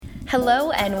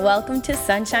Hello and welcome to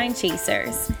Sunshine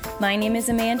Chasers. My name is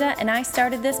Amanda and I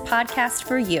started this podcast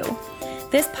for you.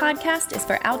 This podcast is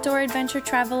for outdoor adventure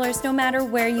travelers no matter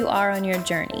where you are on your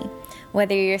journey.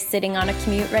 Whether you're sitting on a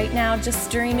commute right now just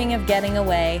dreaming of getting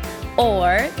away,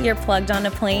 or you're plugged on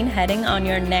a plane heading on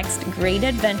your next great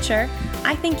adventure,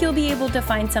 I think you'll be able to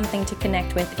find something to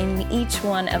connect with in each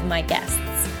one of my guests.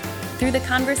 Through the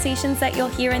conversations that you'll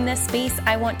hear in this space,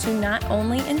 I want to not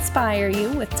only inspire you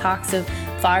with talks of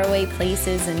faraway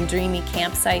places and dreamy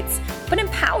campsites, but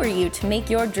empower you to make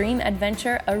your dream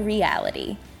adventure a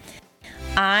reality.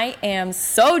 I am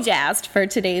so jazzed for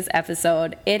today's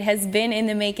episode. It has been in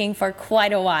the making for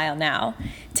quite a while now.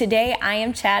 Today, I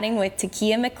am chatting with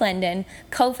Takia McClendon,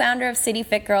 co-founder of City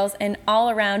Fit Girls, and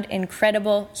all-around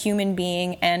incredible human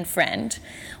being and friend.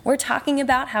 We're talking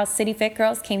about how City Fit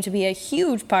Girls came to be a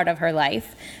huge part of her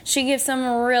life. She gives some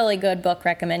really good book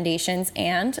recommendations,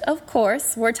 and, of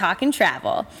course, we're talking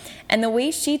travel. And the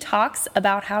way she talks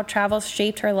about how travel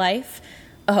shaped her life,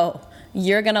 oh,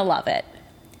 you're gonna love it.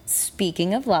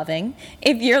 Speaking of loving,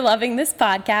 if you're loving this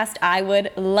podcast, I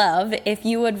would love if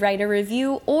you would write a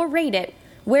review or rate it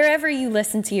wherever you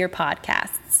listen to your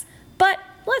podcasts. But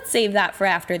let's save that for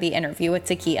after the interview with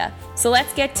Takia. So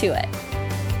let's get to it.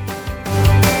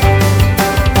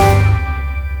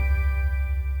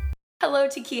 Hello,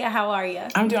 Takia. How are you?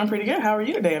 I'm doing pretty good. How are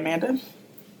you today, Amanda?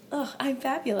 Oh, I'm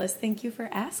fabulous. Thank you for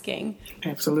asking.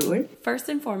 Absolutely. First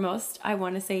and foremost, I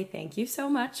want to say thank you so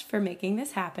much for making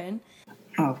this happen.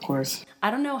 Oh, of course. I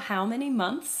don't know how many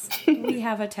months we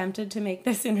have attempted to make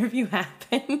this interview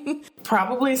happen.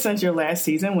 Probably since your last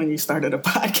season when you started a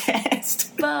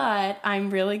podcast. But I'm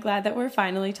really glad that we're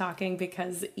finally talking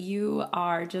because you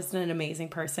are just an amazing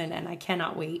person and I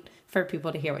cannot wait for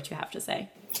people to hear what you have to say.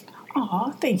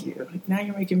 Aw, thank you. Now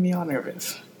you're making me all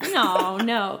nervous.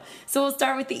 No. So we'll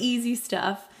start with the easy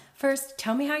stuff. First,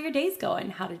 tell me how your day's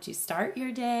going. How did you start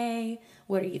your day?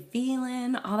 What are you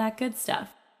feeling? All that good stuff.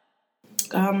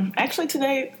 Actually,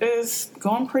 today is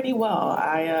going pretty well.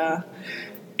 I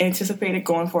anticipated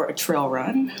going for a trail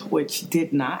run, which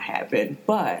did not happen,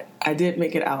 but I did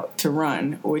make it out to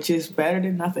run, which is better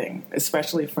than nothing,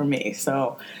 especially for me.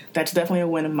 So that's definitely a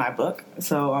win in my book.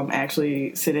 So I'm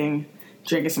actually sitting,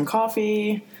 drinking some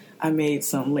coffee. I made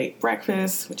some late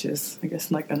breakfast, which is, I guess,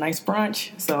 like a nice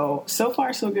brunch. So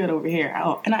far, so good over here.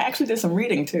 Oh, and I actually did some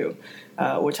reading, too,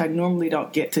 which I normally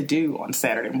don't get to do on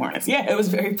Saturday mornings. Yeah, it was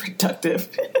very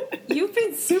productive. You've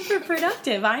been super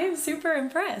productive. I am super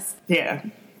impressed. Yeah.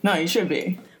 No, you should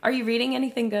be. Are you reading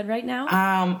anything good right now?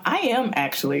 I am,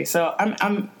 actually. So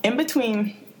I'm in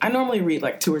between. I normally read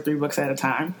like 2 or 3 books at a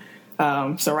time.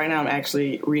 So right now I'm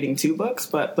actually reading 2 books,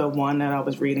 but the one that I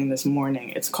was reading this morning,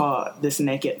 it's called This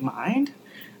Naked Mind.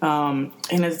 And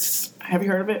have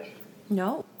you heard of it?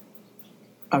 No.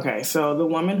 Okay, so the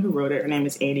woman who wrote it, her name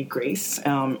is Annie Grace.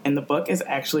 And the book is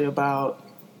actually about,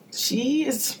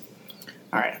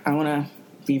 all right, I want to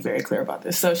be very clear about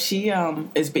this. So she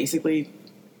is basically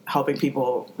helping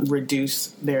people reduce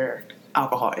their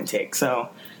alcohol intake. So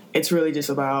it's really just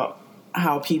about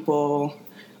how people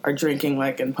are drinking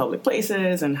like in public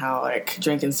places and how like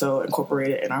drinking's so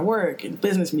incorporated in our work and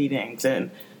business meetings and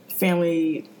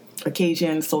family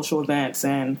occasions, social events.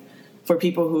 And for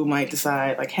people who might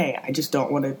decide like, hey, I just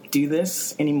don't want to do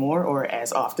this anymore or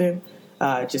as often,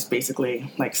 just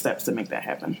basically like steps to make that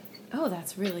happen. Oh,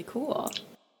 that's really cool.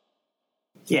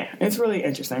 Yeah, it's really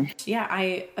interesting. Yeah,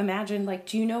 I imagine, like,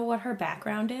 do you know what her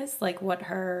background is? Like what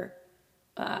her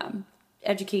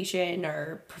education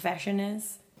or profession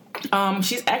is?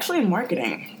 She's actually in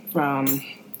marketing.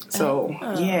 So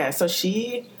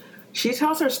she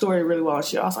tells her story really well.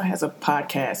 She also has a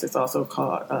podcast. It's also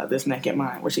called This Naked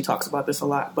Mind, where she talks about this a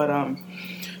lot. But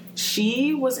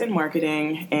she was in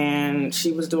marketing and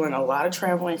she was doing a lot of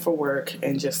traveling for work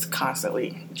and just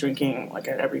constantly drinking like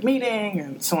at every meeting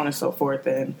and so on and so forth.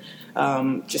 And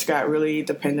just got really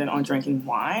dependent on drinking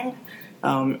wine.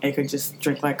 It could just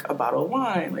drink like a bottle of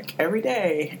wine like every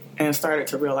day and started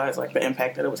to realize like the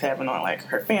impact that it was having on like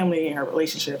her family, her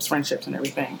relationships, friendships and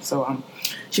everything. So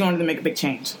she wanted to make a big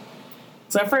change.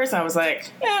 So at first I was like,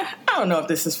 I don't know if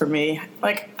this is for me.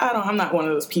 Like, I'm not one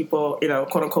of those people,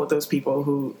 quote unquote, those people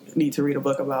who need to read a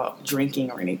book about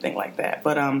drinking or anything like that.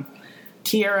 But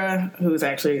Kiera, who's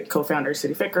actually co-founder of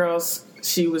City Fit Girls,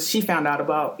 she found out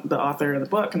about the author of the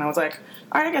book, and I was like,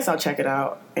 all right, I guess I'll check it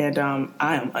out. And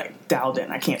I am like dialed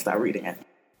in. I can't stop reading it.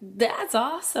 That's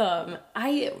awesome.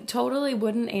 I totally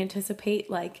wouldn't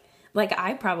anticipate like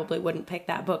I probably wouldn't pick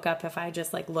that book up if I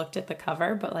just like looked at the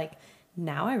cover, but like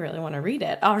now I really want to read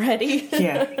it already.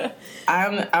 Yeah.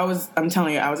 I'm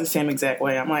telling you, I was the same exact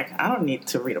way. I'm like, I don't need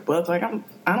to read a book. Like I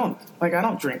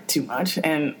don't drink too much,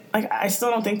 and like I still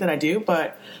don't think that I do,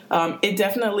 but it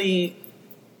definitely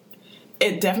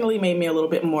made me a little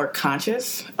bit more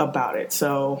conscious about it.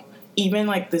 So even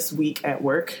like this week at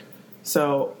work,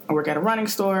 so I work at a running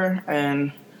store,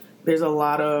 and there's a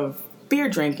lot of beer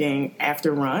drinking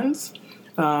after runs,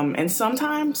 and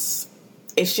sometimes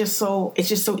it's just so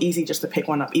easy just to pick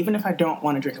one up, even if I don't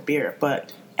want to drink a beer,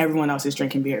 but everyone else is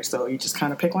drinking beer, so you just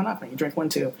kind of pick one up and you drink one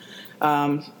too.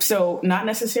 So not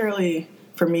necessarily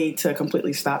for me to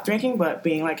completely stop drinking, but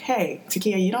being like, hey,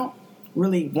 Takia, you don't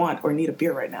really want or need a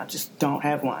beer right now. Just don't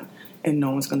have one, and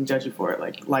no one's going to judge you for it.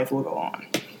 Like, life will go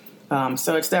on.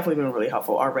 So it's definitely been really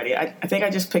helpful already. I think I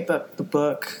just picked up the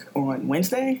book on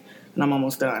Wednesday, and I'm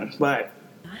almost done. But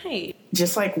nice.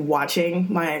 Just like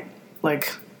watching my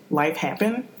life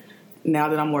happen now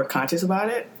that I'm more conscious about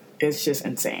it, it's just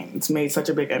insane. It's made such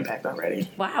a big impact already.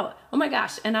 Wow. Oh my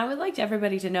gosh. And I would like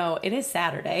everybody to know it is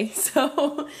Saturday.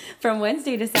 So from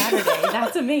Wednesday to Saturday,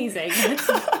 that's amazing.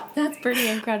 That's pretty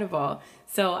incredible.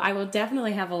 So I will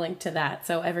definitely have a link to that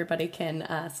so everybody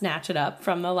can snatch it up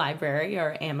from the library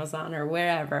or Amazon or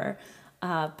wherever.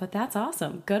 But that's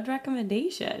awesome. Good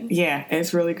recommendation. Yeah,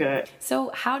 it's really good.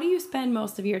 So how do you spend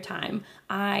most of your time?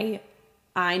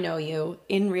 I know you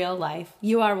in real life.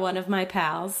 You are one of my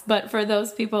pals. But for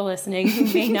those people listening who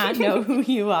may not know who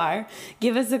you are,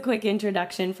 give us a quick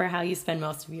introduction for how you spend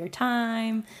most of your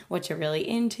time, what you're really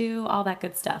into, all that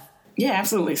good stuff. Yeah,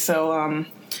 absolutely. So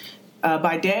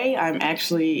by day, I'm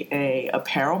actually a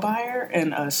apparel buyer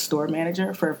and a store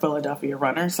manager for Philadelphia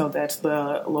Runner. So that's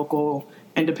the local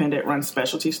independent run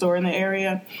specialty store in the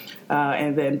area.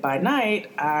 And then by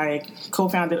night, I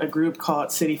co-founded a group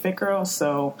called City Fit Girls.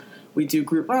 So we do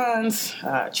group runs,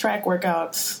 track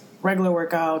workouts, regular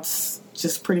workouts,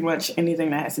 just pretty much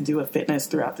anything that has to do with fitness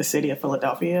throughout the city of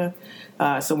Philadelphia.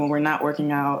 So when we're not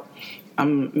working out,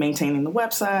 I'm maintaining the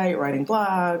website, writing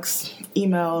blogs,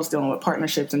 emails, dealing with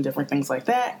partnerships and different things like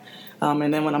that.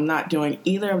 And then when I'm not doing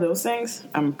either of those things,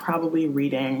 I'm probably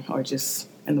reading or just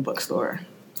in the bookstore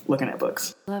looking at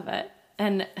books. Love it.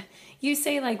 And you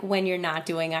say like when you're not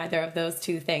doing either of those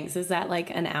two things, is that like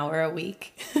an hour a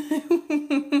week?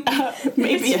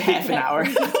 Maybe a half an hour.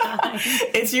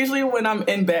 It's usually when I'm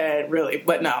in bed, really.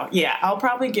 But no, yeah, I'll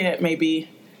probably get maybe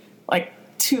like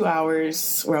 2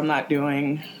 hours where I'm not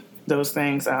doing those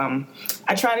things.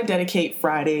 I try to dedicate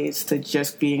Fridays to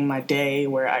just being my day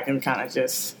where I can kind of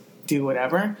just do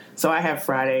whatever. So I have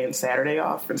Friday and Saturday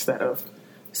off instead of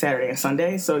Saturday and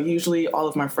Sunday. So usually all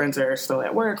of my friends are still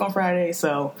at work on Friday.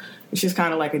 So it's just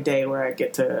kind of like a day where I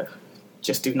get to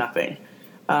just do nothing.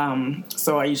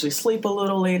 So I usually sleep a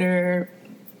little later,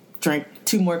 drink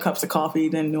 2 more cups of coffee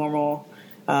than normal,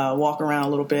 walk around a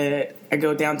little bit. I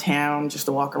go downtown just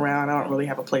to walk around. I don't really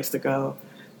have a place to go.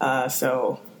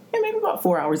 So maybe about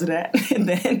 4 hours of that.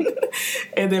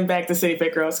 and then back to City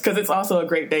Fit Girls, because it's also a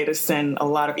great day to send a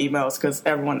lot of emails because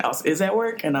everyone else is at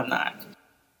work and I'm not.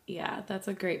 Yeah, that's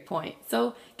a great point.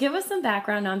 So give us some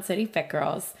background on City Fit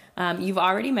Girls. You've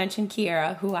already mentioned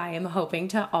Kiera, who I am hoping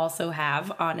to also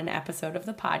have on an episode of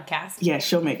the podcast. Yeah,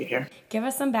 she'll make it here. Give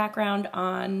us some background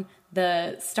on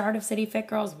the start of City Fit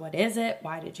Girls. What is it?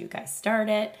 Why did you guys start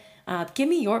it? Give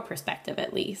me your perspective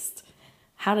at least.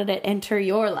 How did it enter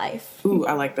your life? Ooh,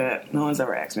 I like that. No one's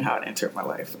ever asked me how it entered my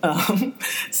life.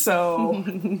 So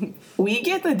we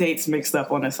get the dates mixed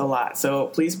up on this a lot, so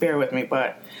please bear with me.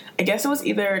 But I guess it was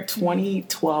either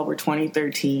 2012 or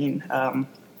 2013.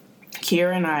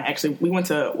 Kiera and I we went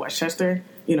to Westchester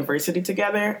University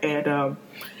together, and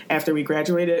after we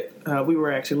graduated, we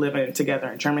were actually living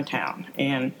together in Germantown.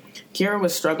 And Kiera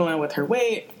was struggling with her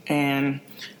weight, and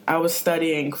I was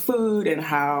studying food and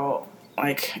how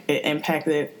it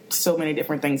impacted so many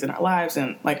different things in our lives,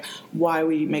 and why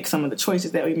we make some of the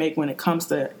choices that we make when it comes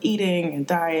to eating and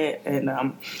diet, and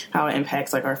how it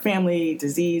impacts our family,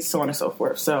 disease, so on and so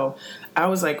forth. So I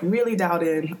was really dialed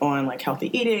in on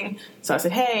healthy eating. So I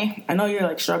said, hey, I know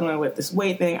you're struggling with this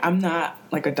weight thing. I'm not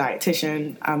a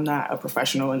dietitian. I'm not a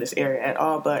professional in this area at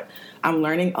all, but I'm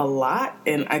learning a lot,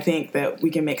 and I think that we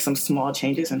can make some small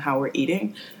changes in how we're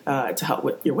eating to help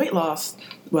with your weight loss,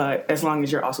 but as long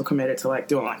as you're also committed to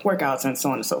doing workouts and so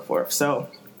on and so forth. So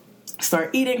start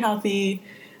eating healthy,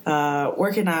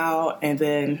 working out, and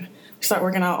then start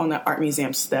working out on the Art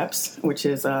Museum steps, which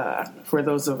is, for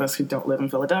those of us who don't live in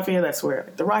Philadelphia, that's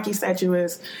where the Rocky statue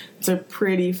is. It's a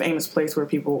pretty famous place where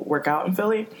people work out in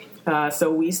Philly.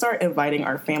 So we start inviting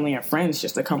our family and friends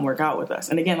just to come work out with us.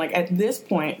 And again, like at this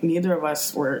point, neither of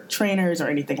us were trainers or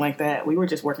anything like that. We were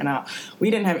just working out. We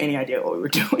didn't have any idea what we were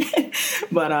doing.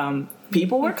 But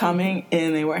people were coming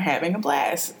and they were having a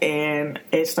blast. And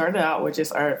it started out with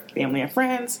just our family and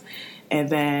friends. And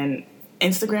then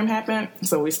Instagram happened.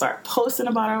 So we start posting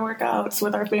about our workouts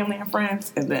with our family and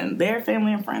friends. And then their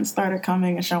family and friends started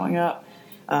coming and showing up.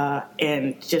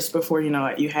 And just before you know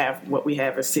it, you have what we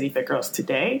have as City Fit Girls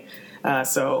today.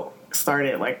 So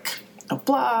started like a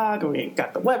blog, and we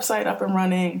got the website up and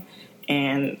running.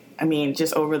 And I mean,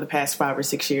 just over the past 5 or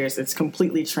 6 years, it's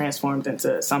completely transformed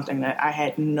into something that I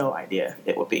had no idea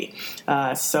it would be.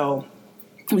 So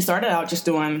we started out just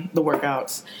doing the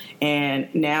workouts,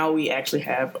 and now we actually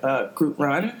have a group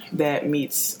run that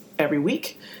meets every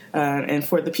week. And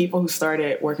for the people who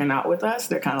started working out with us,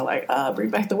 they're kind of like, bring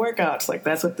back the workouts. Like,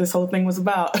 that's what this whole thing was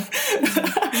about.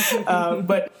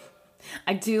 But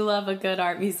I do love a good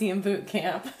art museum boot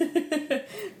camp.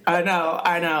 I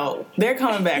know. They're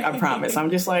coming back, I promise. I'm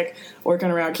just like working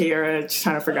around Kiera, just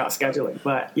trying to figure out scheduling.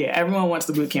 But yeah, everyone wants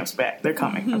the boot camps back. They're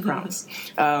coming, I promise.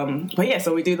 But yeah,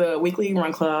 so we do the weekly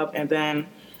run club, and then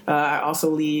I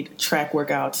also lead track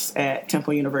workouts at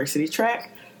Temple University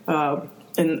Track.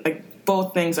 And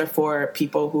both things are for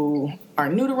people who are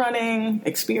new to running,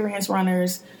 experienced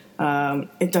runners.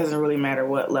 It doesn't really matter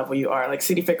what level you are. Like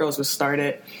City Fit Girls was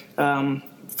started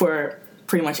for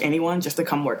pretty much anyone just to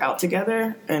come work out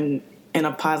together and in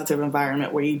a positive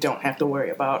environment where you don't have to worry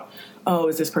about, oh,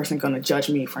 is this person going to judge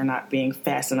me for not being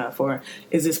fast enough? Or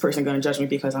is this person going to judge me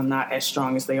because I'm not as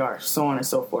strong as they are? So on and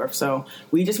so forth. So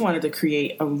we just wanted to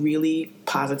create a really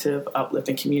positive,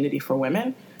 uplifting community for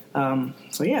women.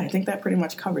 So yeah, I think that pretty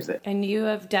much covers it. And you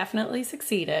have definitely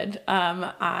succeeded.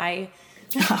 Oh,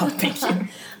 thank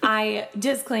you.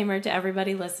 Disclaimer to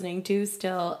everybody listening, do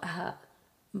still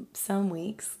some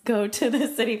weeks go to the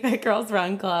City Fit Girls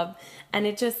Run Club, and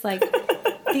it just like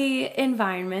the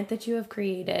environment that you have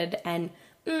created, and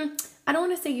I don't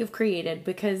want to say you've created,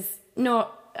 because no,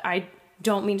 I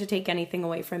don't mean to take anything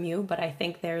away from you, but I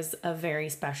think there's a very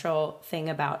special thing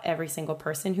about every single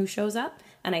person who shows up,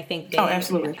 and I think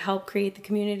they help create the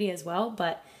community as well.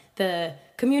 But the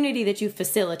community that you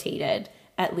facilitated,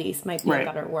 at least might be a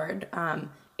better word,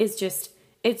 is just,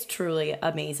 it's truly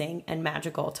amazing and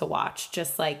magical to watch.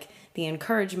 Just like the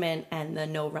encouragement and the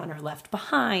no runner left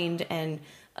behind, and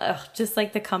just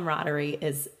like the camaraderie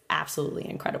is absolutely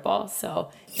incredible.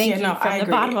 So thank you from the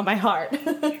bottom of my heart.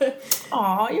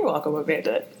 Oh, you're welcome,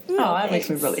 Amanda. That makes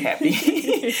me really happy.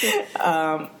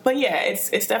 But yeah,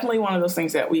 it's definitely one of those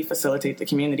things that we facilitate the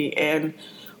community. And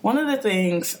one of the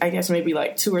things, I guess maybe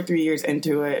like 2 or 3 years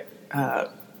into it,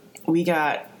 we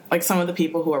got like some of the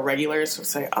people who are regulars will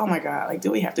say, oh my God, like, do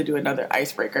we have to do another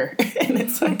icebreaker? And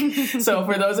it's like, so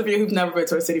for those of you who've never been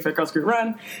to a City Fit Girls group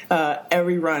run,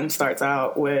 every run starts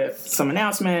out with some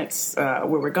announcements, where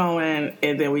we're going,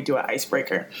 and then we do an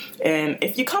icebreaker. And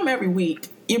if you come every week,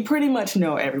 you pretty much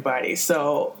know everybody.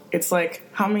 So it's like,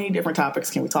 how many different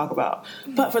topics can we talk about?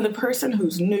 But for the person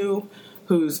who's new,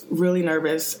 who's really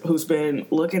nervous, who's been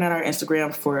looking at our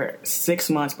Instagram for 6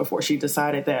 months before she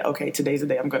decided that, okay, today's the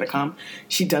day I'm going to come.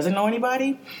 She doesn't know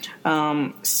anybody.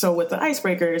 So with the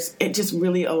icebreakers, it just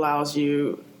really allows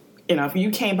you, if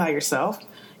you came by yourself,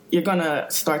 you're going to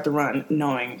start the run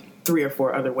knowing 3 or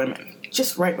 4 other women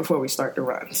just right before we start the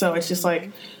run. So it's just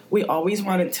like, we always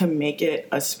wanted to make it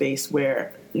a space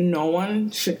where no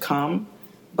one should come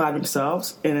by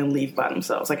themselves and then leave by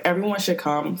themselves. Like, everyone should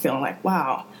come feeling like,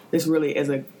 wow, this really is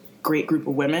a great group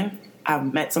of women.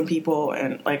 I've met some people,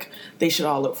 and like, they should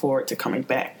all look forward to coming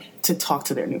back to talk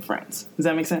to their new friends. Does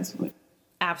that make sense?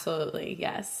 Absolutely.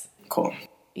 Yes. Cool.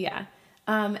 Yeah.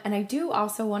 And I do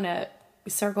also want to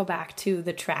circle back to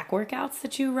the track workouts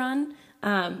that you run.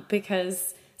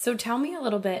 So tell me a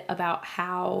little bit about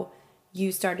how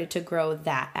you started to grow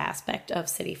that aspect of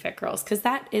City Fit Girls, because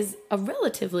that is a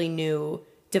relatively new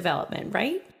development,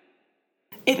 right?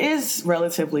 It is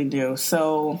relatively new.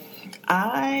 So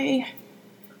I'm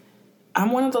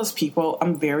one of those people,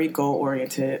 I'm very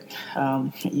goal-oriented.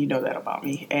 You know that about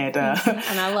me. And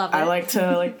I love it. I like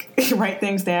to write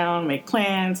things down, make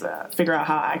plans, figure out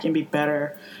how I can be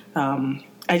better.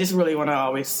 I just really want to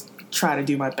always try to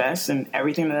do my best in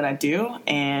everything that I do.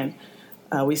 And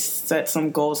we set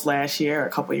some goals last year, a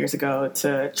couple years ago,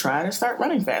 to try to start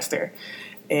running faster.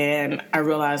 And I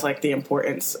realized the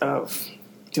importance of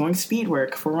doing speed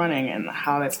work for running and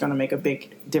how that's going to make a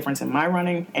big difference in my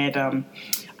running. And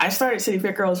I started City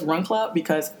Fit Girls Run Club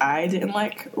because I didn't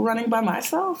like running by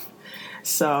myself.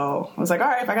 So I was like, all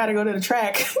right, if I got to go to the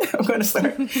track, I'm going to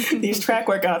start these track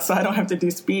workouts so I don't have to do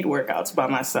speed workouts by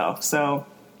myself. So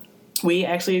We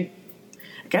actually,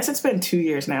 I guess it's been 2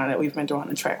 years now that we've been doing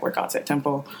the track workouts at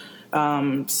Temple.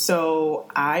 So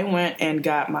I went and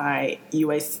got my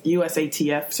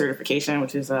USATF certification,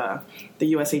 which is the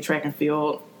USA Track and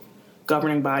Field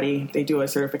governing body. They do a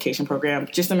certification program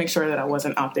just to make sure that I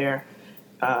wasn't out there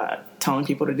telling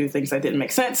people to do things that didn't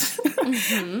make sense.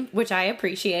 Which I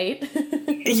appreciate.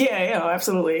 Yeah,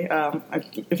 absolutely.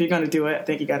 If you're going to do it, I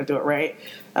think you got to do it right.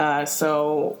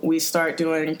 So we start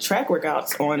doing track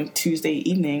workouts on Tuesday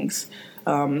evenings.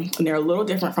 And they're a little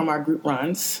different from our group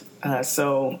runs.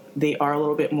 So they are a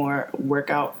little bit more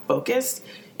workout focused.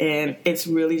 And it's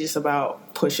really just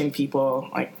about pushing people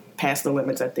like past the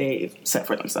limits that they've set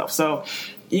for themselves. So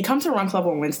you come to Run Club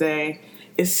on Wednesday.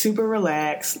 It's super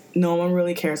relaxed. No one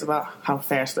really cares about how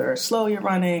fast or slow you're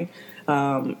running.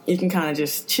 You can kind of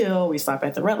just chill. We stop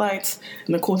at the red lights.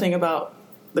 And the cool thing about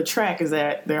the track is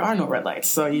that there are no red lights.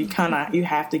 So you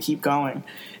have to keep going.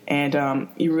 And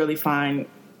you really find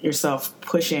yourself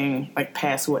pushing like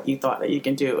past what you thought that you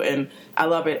can do. And I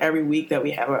love it. Every week that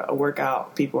we have a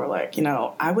workout, people are like,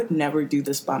 I would never do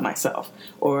this by myself,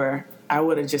 or I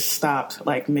would have just stopped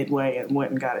like midway and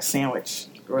went and got a sandwich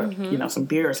or some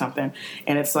beer or something.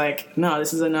 And it's like, no,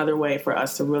 this is another way for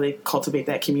us to really cultivate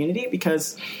that community,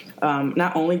 because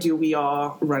not only do we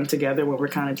all run together when we're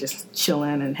kind of just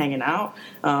chilling and hanging out,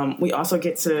 we also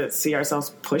get to see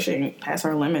ourselves pushing past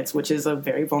our limits, which is a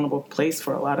very vulnerable place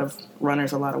for a lot of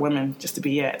runners, a lot of women just to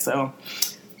be at. So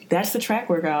that's the track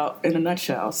workout in a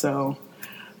nutshell. So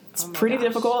it's pretty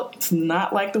difficult. It's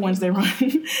not like the Wednesday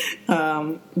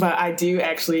run. But I do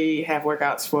actually have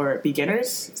workouts for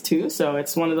beginners too. So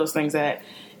it's one of those things that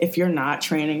if you're not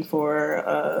training for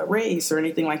a race or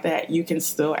anything like that, you can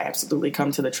still absolutely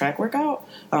come to the track workout,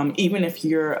 even if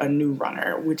you're a new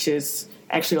runner, which is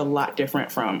actually a lot different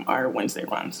from our Wednesday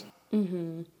runs.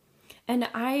 Mm-hmm. And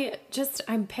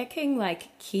I'm picking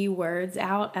like keywords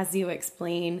out as you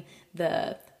explain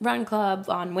the run club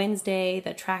on Wednesday,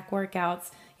 the track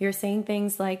workouts. You're saying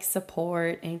things like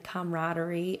support and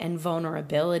camaraderie and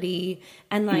vulnerability.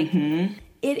 And like,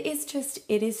 it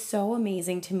is so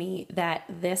amazing to me that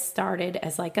this started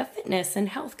as like a fitness and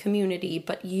health community.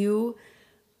 But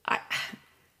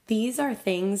these are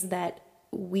things that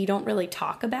we don't really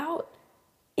talk about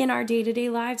in our day-to-day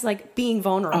lives, like being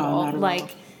vulnerable.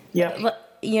 Like,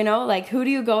 like who do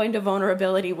you go into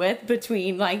vulnerability with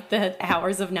between like the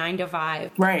hours of 9 to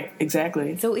 5? Right,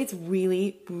 exactly. So it's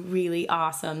really, really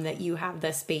awesome that you have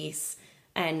the space,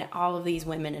 and all of these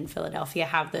women in Philadelphia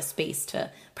have the space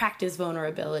to practice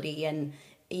vulnerability and,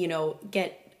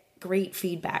 get great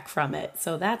feedback from it.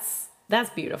 So that's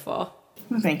beautiful.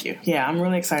 Thank you. Yeah, I'm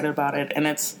really excited about it. And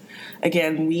it's,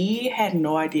 again, we had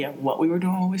no idea what we were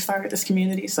doing when we started this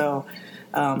community. So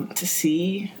to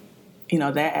see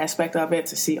that aspect of it,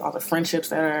 to see all the friendships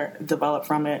that are developed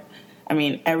from it. I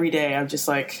mean, every day I'm just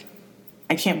like,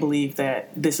 I can't believe that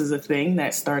this is a thing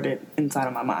that started inside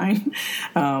of my mind.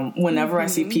 Whenever I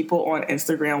see people on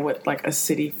Instagram with like a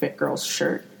City Fit Girls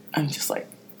shirt, I'm just like,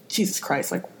 Jesus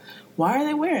Christ, like, why are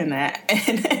they wearing that?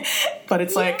 But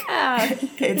it's like,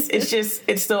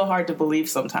 it's still hard to believe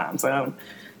sometimes.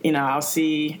 I'll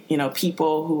see,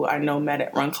 people who I know met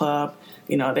at Run Club,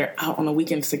 they're out on the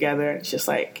weekends together. It's just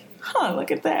like,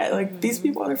 look at that. Like, these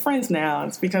people are friends now.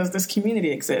 It's because this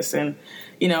community exists. And,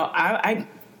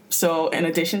 so in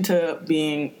addition to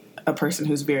being a person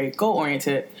who's very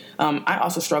goal-oriented, I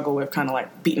also struggle with kind of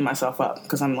like beating myself up,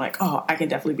 because I'm like, I can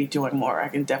definitely be doing more. I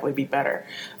can definitely be better.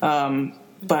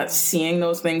 But seeing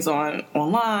those things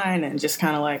online and just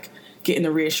kind of like getting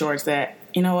the reassurance that,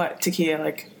 you know what, Takia,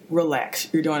 like,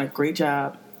 relax. You're doing a great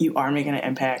job. You are making an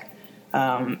impact.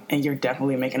 And you're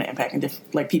definitely making an impact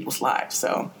in people's lives.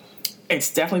 So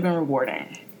it's definitely been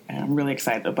rewarding. And I'm really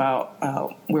excited about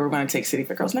where we're going to take City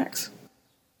Fit Girls next.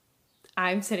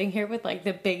 I'm sitting here with like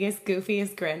the biggest,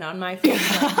 goofiest grin on my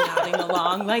face, like nodding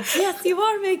along, like, yes, you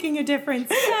are making a difference.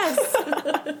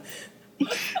 Yes.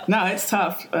 No, it's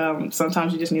tough.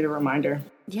 Sometimes you just need a reminder.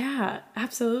 Yeah,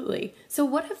 absolutely. So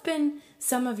what have been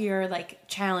some of your like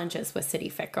challenges with City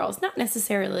Fit Girls? Not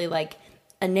necessarily like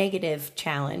a negative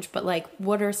challenge, but like,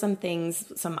 what are some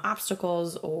things, some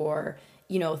obstacles or,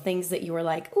 things that you were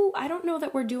like, oh, I don't know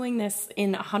that we're doing this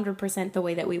in 100% the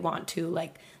way that we want to,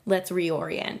 like, let's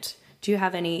reorient. Do you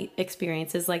have any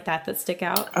experiences like that stick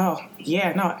out? Oh,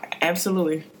 yeah, no,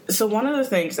 absolutely. So one of the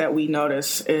things that we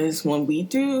notice is when we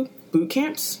do boot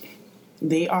camps,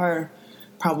 they are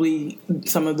probably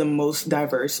some of the most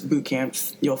diverse boot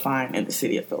camps you'll find in the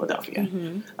city of Philadelphia.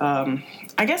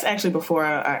 I guess actually before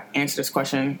I answer this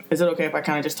question, is it okay if I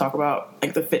kind of just talk about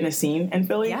like the fitness scene in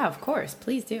Philly? Yeah, of course.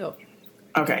 Please do.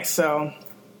 Okay, so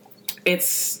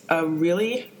it's a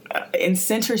really in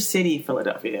Center City,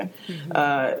 Philadelphia,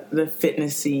 the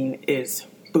fitness scene is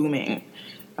booming.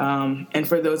 And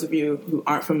for those of you who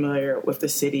aren't familiar with the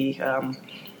city,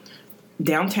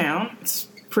 downtown, it's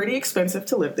pretty expensive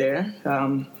to live there.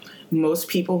 Most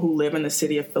people who live in the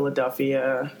city of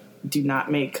Philadelphia do not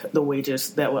make the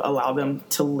wages that would allow them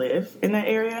to live in that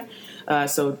area.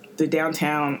 So the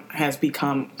downtown has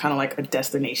become kind of like a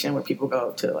destination where people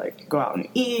go to like go out and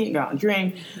eat, go out and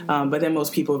drink. But then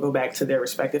most people go back to their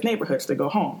respective neighborhoods to go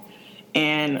home.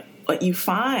 And what you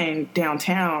find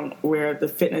downtown where the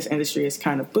fitness industry is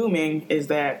kind of booming is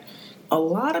that a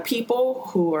lot of people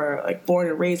who are like born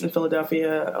and raised in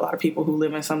Philadelphia, a lot of people who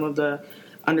live in some of the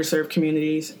underserved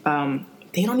communities,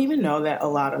 they don't even know that a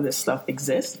lot of this stuff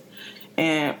exists.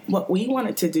 And what we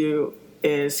wanted to do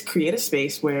is create a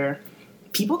space where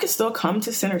people can still come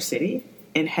to Center City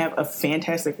and have a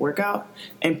fantastic workout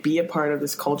and be a part of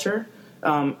this culture,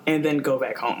 and then go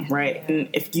back home, right? And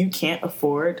if you can't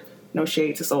afford, no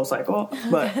shade to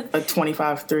SoulCycle, but a $25,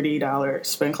 $30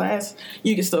 spin class,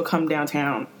 you can still come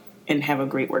downtown and have a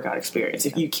great workout experience.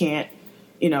 If you can't,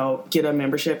 get a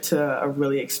membership to a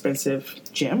really expensive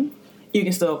gym, you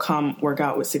can still come work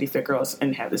out with City Fit Girls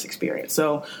and have this experience.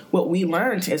 So what we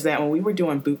learned is that when we were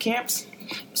doing boot camps,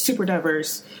 super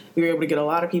diverse, we were able to get a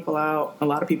lot of people out, a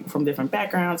lot of people from different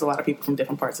backgrounds, a lot of people from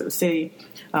different parts of the city.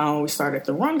 When we started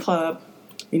the Run Club,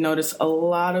 we noticed a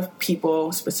lot of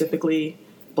people, specifically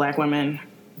Black women,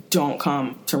 don't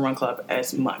come to Run Club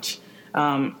as much.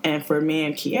 And for me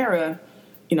and Kiara,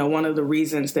 one of the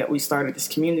reasons that we started this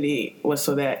community was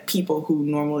so that people who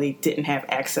normally didn't have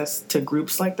access to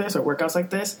groups like this or workouts like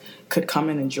this could come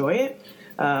and enjoy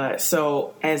it.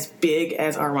 So as big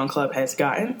as our Run Club has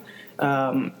gotten,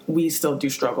 we still do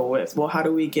struggle with, well, how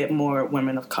do we get more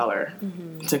women of color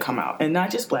to come out? And not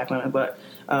just Black women, but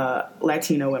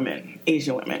Latino women,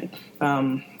 Asian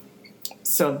women.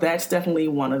 So that's definitely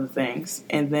one of the things.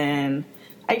 And then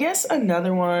I guess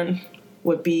another one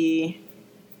would be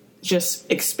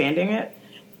just expanding it.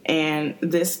 And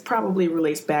this probably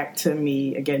relates back to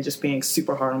me, again, just being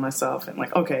super hard on myself and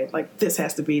like, okay, like this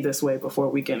has to be this way before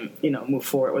we can, move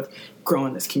forward with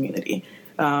growing this community.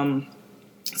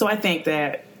 So I think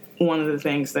that one of the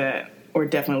things that we're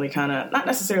definitely kind of, not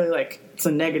necessarily like it's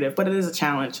a negative, but it is a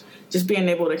challenge, just being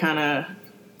able to kind of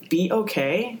be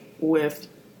okay with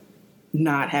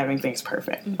not having things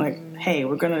perfect. Like, hey,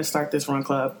 we're going to start this Run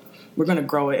Club. We're going to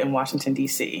grow it in Washington,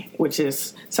 D.C., which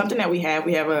is something that we have.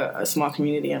 We have a small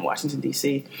community in Washington,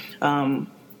 D.C.,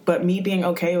 but me being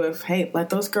okay with, hey, let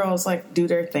those girls like do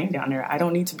their thing down there. I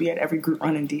don't need to be at every group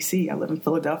run in D.C. I live in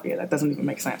Philadelphia. That doesn't even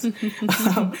make sense.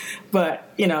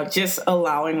 But, just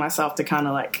allowing myself to kind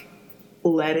of like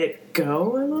let it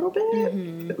go a little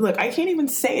bit. Look, I can't even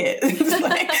say it.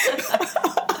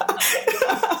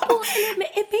 Well,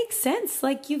 it makes sense.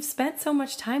 Like, you've spent so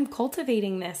much time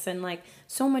cultivating this and like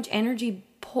so much energy,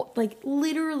 like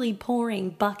literally pouring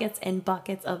buckets and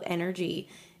buckets of energy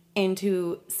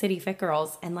into City Fit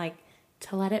Girls, and like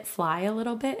to let it fly a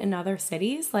little bit in other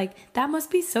cities, like that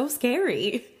must be so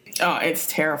scary. Oh, it's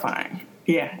terrifying.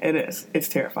 Yeah, it is. It's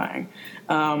terrifying.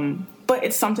 But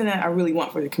it's something that I really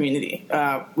want for the community.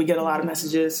 We get a lot of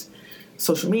messages,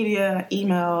 social media,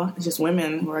 email, just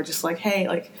women who are just like, hey,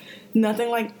 like nothing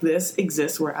like this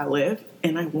exists where I live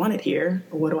and I want it here.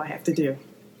 What do I have to do?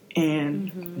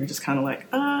 And we're just kind of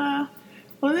like,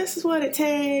 well, this is what it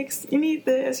takes. You need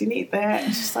this, you need that.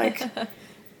 It's just like,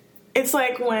 it's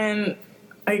like when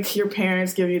like your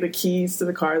parents give you the keys to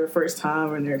the car the first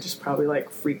time and they're just probably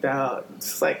like freaked out. It's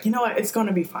just like, you know what? It's going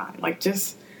to be fine. Like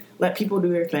just let people do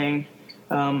their thing.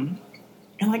 And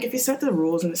like if you set the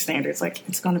rules and the standards, like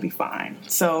it's going to be fine.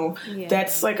 So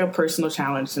that's like a personal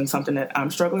challenge and something that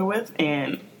I'm struggling with.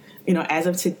 And, as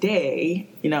of today,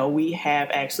 we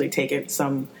have actually taken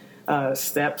some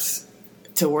steps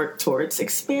to work towards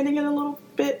expanding it a little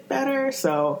bit better.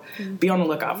 So be on the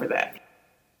lookout for that.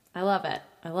 I love it.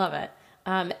 I love it.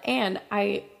 And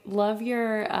I love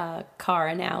your car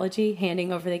analogy,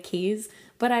 handing over the keys.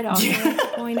 But I'd also like to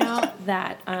point out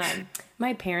that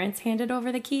my parents handed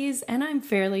over the keys, and I'm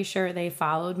fairly sure they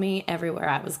followed me everywhere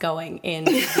I was going in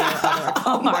the other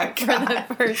car for the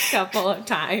first couple of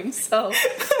times. So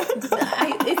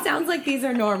it sounds like these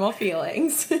are normal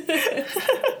feelings.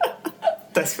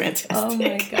 That's fantastic. Oh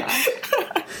my gosh.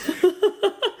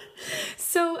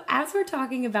 So as we're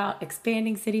talking about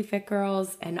expanding City Fit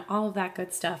Girls and all of that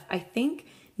good stuff, I think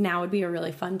now would be a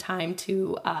really fun time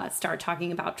to start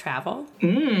talking about travel.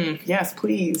 Yes,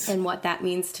 please. And what that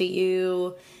means to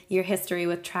you, your history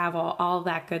with travel, all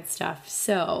that good stuff.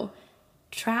 So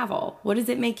travel, what does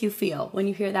it make you feel when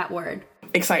you hear that word?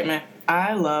 Excitement.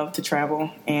 I love to travel.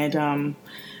 And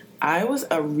I was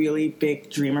a really big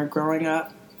dreamer growing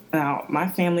up. Now, my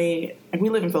family, like, we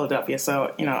live in Philadelphia,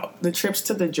 so, you know, the trips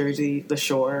to the Jersey, the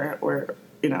shore, were,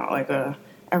 you know, like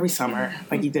every summer,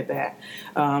 like, you did that.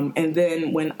 And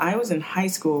then when I was in high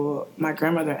school, my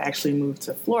grandmother actually moved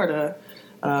to Florida,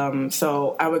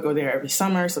 so I would go there every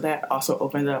summer, so that also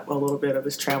opened up a little bit of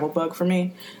this travel bug for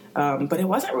me. But it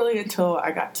wasn't really until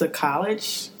I got to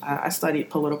college. I studied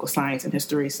political science and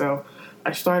history, so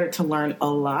I started to learn a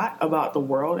lot about the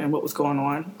world and what was going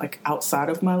on, like, outside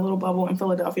of my little bubble in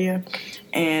Philadelphia,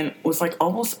 and was, like,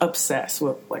 almost obsessed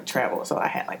with, like, travel. So I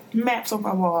had, like, maps on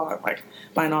my wall, like,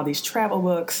 buying all these travel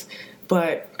books,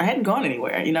 but I hadn't gone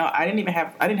anywhere. You know, I didn't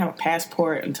have a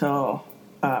passport until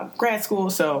grad school,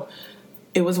 so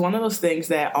it was one of those things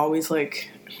that always,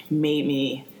 like, made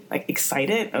me, like,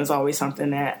 excited. It was always something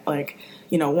that, like,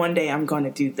 you know, one day I'm going to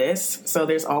do this. So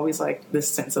there's always, like, this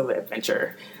sense of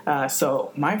adventure.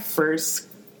 So my first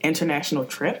international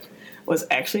trip was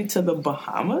actually to the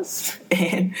Bahamas,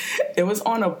 and it was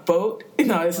on a boat.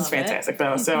 No, this is fantastic,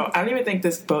 though. So I don't even think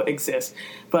this boat exists,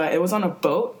 but it was on a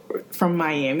boat from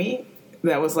Miami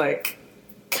that was, like,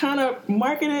 kind of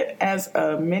marketed as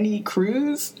a mini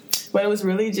cruise, but it was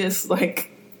really just,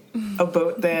 like, a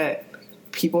boat that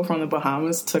people from the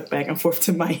Bahamas took back and forth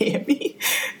to Miami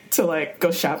to, like,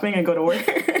 go shopping and go to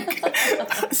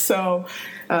work. So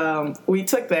we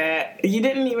took that. You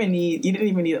didn't even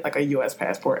need like a U.S.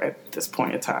 passport at this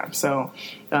point in time. So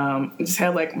just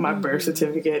had, like, my birth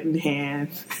certificate in hand.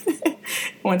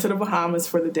 Went to the Bahamas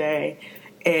for the day,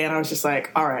 and I was just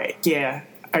like, all right, yeah,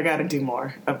 I got to do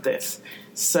more of this.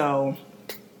 So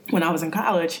when I was in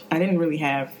college, I didn't really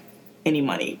have any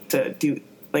money to do,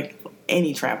 like,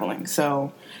 any traveling.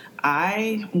 So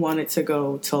I wanted to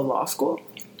go to law school,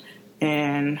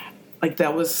 and, like,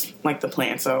 that was, like, the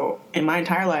plan. So in my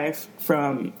entire life,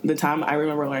 from the time I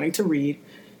remember learning to read,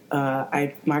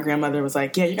 my grandmother was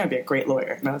like, yeah, you're going to be a great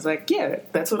lawyer. And I was like, yeah,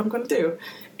 that's what I'm going to do.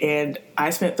 And I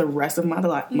spent the rest of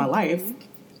my life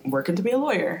working to be a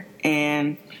lawyer.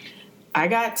 And I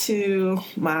got to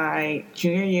my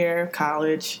junior year of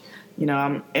college. You know,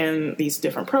 I'm in these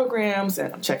different programs,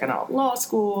 and I'm checking out law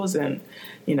schools and,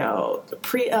 you know, the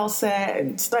pre-LSAT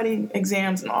and study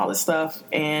exams and all this stuff.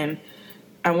 And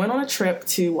I went on a trip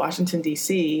to Washington,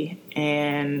 D.C.,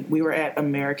 and we were at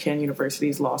American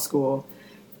University's law school.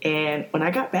 And when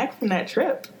I got back from that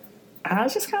trip, I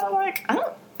was just kind of like, I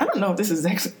don't know if this is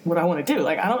actually what I want to do.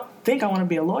 Like, I don't think I want to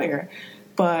be a lawyer.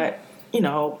 But, you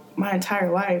know, my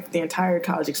entire life, the entire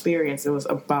college experience, it was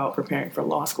about preparing for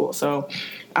law school. So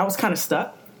I was kind of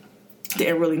stuck.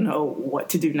 Didn't really know what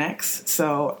to do next.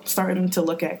 So starting to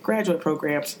look at graduate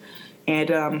programs.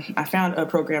 And I found a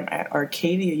program at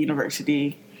Arcadia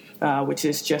University, which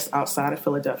is just outside of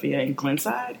Philadelphia in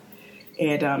Glenside.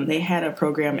 And they had a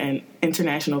program in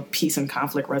international peace and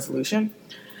conflict resolution.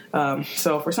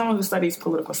 So for someone who studies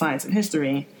political science and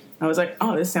history, I was like,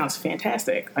 oh, this sounds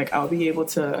fantastic. Like, I'll be able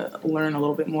to learn a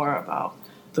little bit more about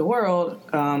the world,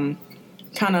 kind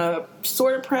of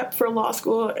sort of prep for law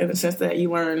school in the sense that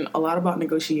you learn a lot about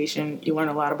negotiation. You learn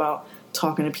a lot about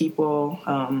talking to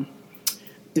people,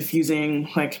 diffusing,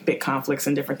 like, big conflicts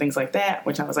and different things like that,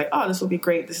 which I was like, oh, this will be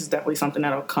great. This is definitely something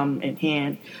that'll come in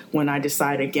hand when I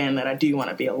decide again that I do want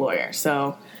to be a lawyer.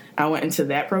 So I went into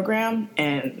that program,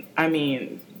 and, I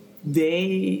mean,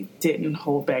 they didn't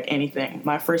hold back anything.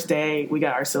 My first day, we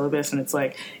got our syllabus, and it's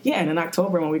like, yeah, and in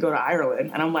October when we go to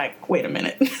Ireland. And I'm like, wait a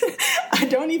minute. I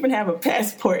don't even have a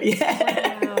passport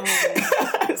yet. Wow.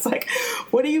 It's like,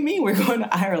 what do you mean we're going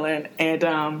to Ireland? And,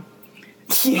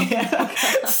 yeah.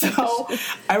 So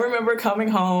I remember coming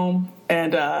home,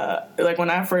 and, like, when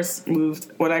I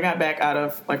got back out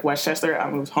of, like, Westchester,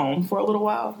 I moved home for a little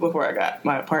while before I got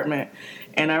my apartment.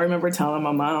 And I remember telling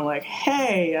my mom, like,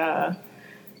 hey,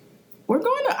 we're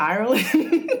going to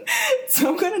Ireland, so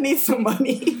I'm going to need some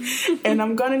money, and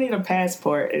I'm going to need a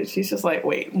passport. And she's just like,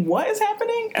 wait, what is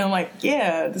happening? And I'm like,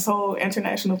 yeah, this whole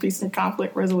international peace and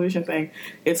conflict resolution thing,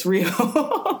 it's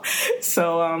real.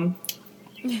 So,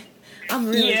 I'm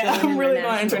really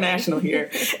going international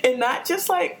here. And not just,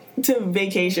 like, to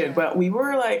vacation, but we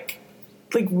were, like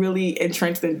really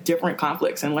entrenched in different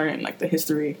conflicts and learning, like, the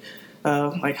history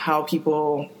of, like, how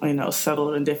people, you know,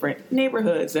 settled in different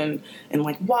neighborhoods and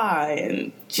like, why.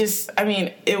 And just, I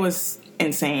mean, it was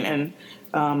insane.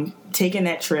 And taking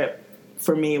that trip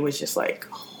for me was just like,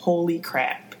 holy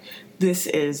crap, this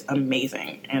is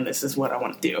amazing, and this is what I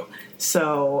want to do.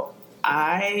 So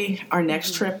our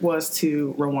next trip was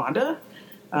to Rwanda.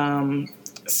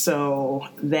 So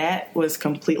that was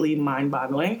completely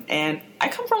mind-boggling. And I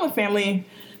come from a family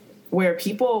where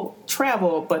people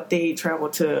travel, but they travel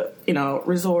to, you know,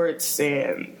 resorts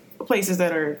and places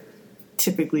that are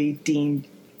typically deemed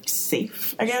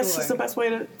safe, I guess is the best way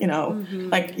to,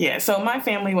 like, yeah. So my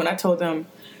family, when I told them,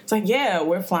 it's like, yeah,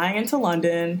 we're flying into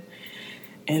London,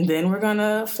 and then we're going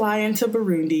to fly into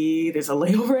Burundi. There's a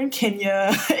layover in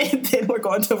Kenya, and then we're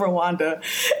going to Rwanda.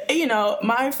 And,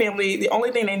 my family, the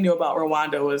only thing they knew about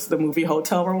Rwanda was the movie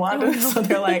Hotel Rwanda. Oh, no. So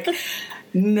they're like,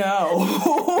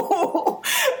 no.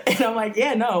 And I'm like,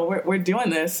 yeah, no, we're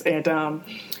doing this. And,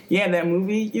 that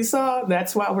movie you saw,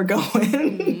 that's why we're going.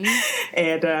 Mm-hmm.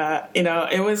 And,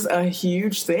 it was a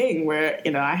huge thing where,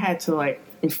 I had to, like,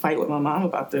 fight with my mom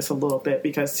about this a little bit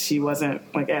because she wasn't,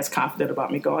 like, as confident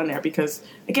about me going there because,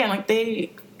 again, like,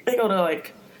 they go to,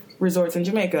 like, resorts in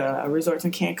Jamaica, resorts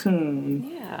in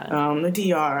Cancun, the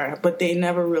DR, but they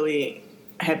never really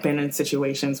had been in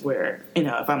situations where,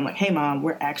 if I'm like, hey, Mom,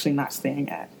 we're actually not staying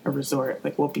at a resort,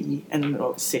 like, we'll be in the middle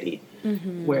of a city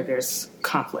where there's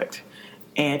conflict.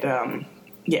 And,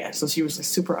 so she was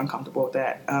just super uncomfortable with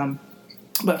that.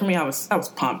 But for me, I was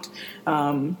pumped.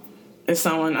 As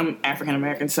someone, I'm African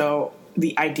American, so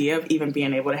the idea of even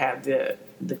being able to have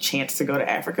the chance to go to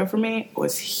Africa for me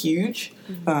was huge.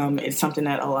 It's something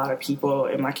that a lot of people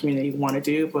in my community want to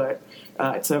do, but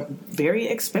it's a very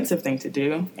expensive thing to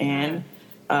do. And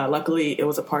luckily, it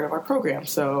was a part of our program.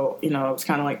 So, it was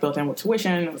kind of like built in with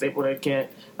tuition. I was able to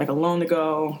get like a loan to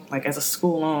go, like as a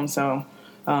school loan. So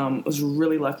I was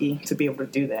really lucky to be able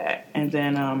to do that. And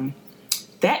then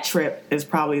that trip is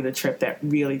probably the trip that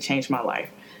really changed my life.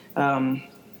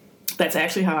 That's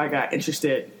actually how I got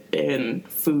interested in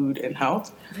food and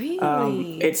health.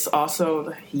 Really? It's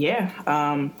also,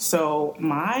 so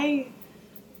my,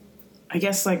 I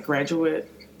guess, like,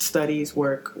 graduate studies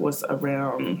work was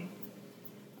around,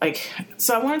 like,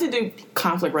 so I wanted to do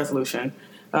conflict resolution,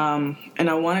 and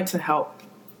I wanted to help,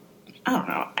 I don't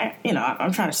know,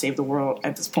 I'm trying to save the world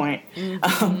at this point.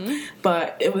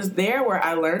 But it was there where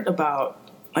I learned about,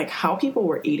 like, how people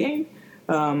were eating,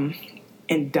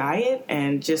 and diet,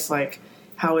 and just, like,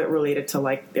 how it related to,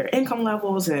 like, their income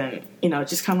levels and,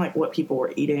 just kind of like what people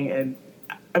were eating. And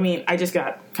I mean, I just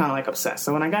got kind of like obsessed.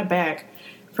 So when I got back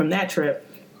from that trip,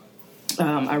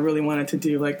 I really wanted to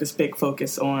do, like, this big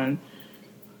focus on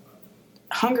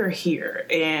hunger here.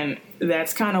 And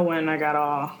that's kind of when I got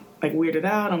all, like, weirded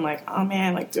out. I'm like, oh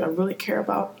man, like, do I really care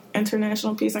about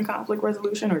international peace and conflict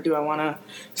resolution, or do I want to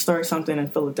start something in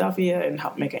Philadelphia and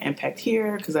help make an impact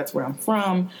here because that's where I'm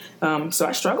from? So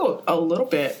I struggled a little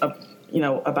bit,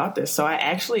 about this. So I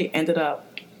actually ended up,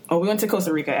 we went to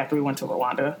Costa Rica after we went to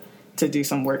Rwanda to do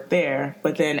some work there.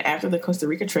 But then after the Costa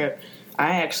Rica trip,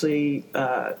 I actually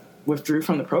withdrew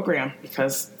from the program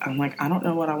because I'm like, I don't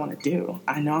know what I want to do.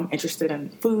 I know I'm interested in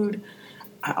food.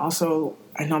 I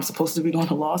know I'm supposed to be going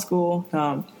to law school.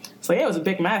 So yeah, it was a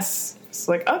big mess. It's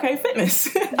like, okay, fitness,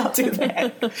 I'll do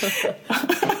that.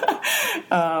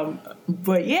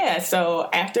 But yeah, so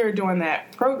after doing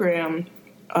that program,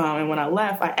 and when I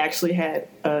left, I actually had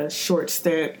a short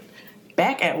stint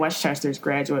back at Westchester's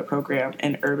graduate program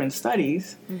in urban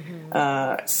studies.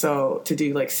 So to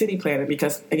do, like, city planning,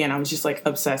 because again, I was just, like,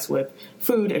 obsessed with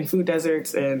food and food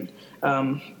deserts and,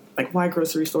 like, why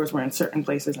grocery stores were in certain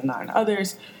places and not in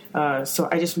others. So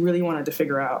I just really wanted to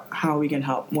figure out how we can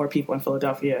help more people in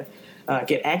Philadelphia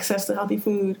get access to healthy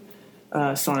food,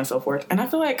 so on and so forth. And I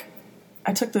feel like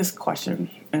I took this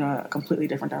question in a completely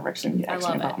different direction. You asked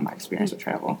me about my experience with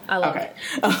travel. I love it.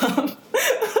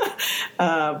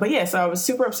 But yeah, so I was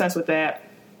super obsessed with that.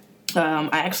 I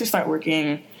actually started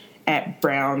working at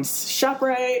Brown's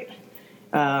ShopRite.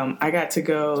 I got to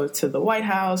go to the White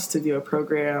House to do a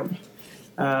program.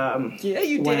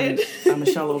 You did.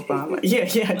 Michelle Obama. Yeah,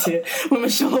 I did. When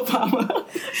Michelle Obama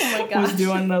was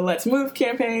doing the Let's Move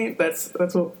campaign. That's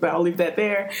what, I'll leave that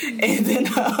there. And then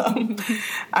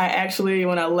I actually,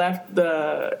 when I left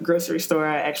the grocery store,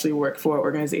 I actually worked for an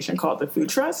organization called the Food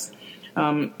Trust.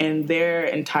 And their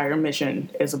entire mission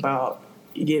is about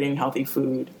getting healthy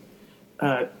food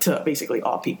to basically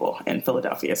all people in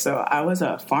Philadelphia. So I was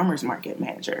a farmer's market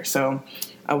manager. So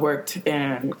I worked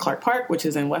in Clark Park, which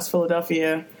is in West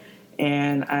Philadelphia,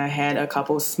 and I had a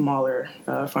couple smaller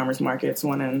farmers markets,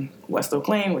 one in West Oak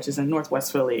Lane, which is in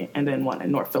Northwest Philly, and then one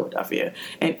in North Philadelphia.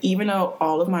 And even though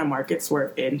all of my markets were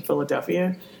in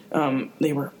Philadelphia,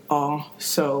 they were all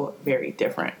so very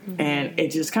different. And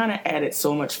it just kind of added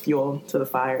so much fuel to the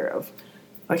fire of,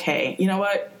 like, hey, you know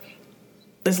what?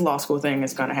 This law school thing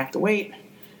is going to have to wait.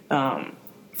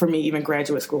 For me, even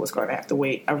graduate school was going to have to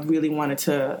wait. I really wanted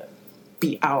to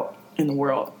be out in the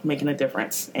world making a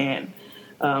difference. And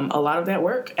a lot of that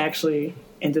work actually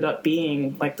ended up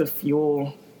being, like, the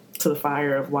fuel to the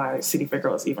fire of why City Fit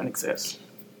Girls even exists.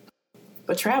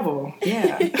 But travel,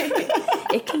 yeah.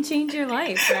 it can change your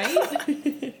life,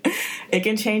 right? It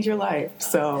can change your life.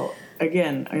 So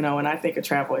again, you know, when I think of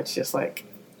travel, it's just like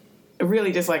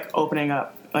really just like opening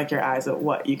up like your eyes at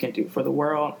what you can do for the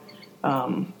world,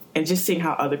 and just seeing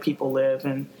how other people live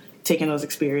and taking those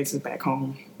experiences back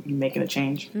home and making a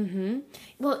change. Mm-hmm.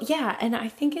 Well, yeah. And I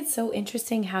think it's so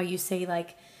interesting how you say,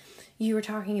 like, you were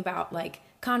talking about like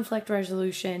conflict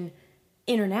resolution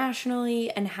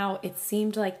internationally and how it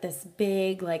seemed like this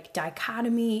big like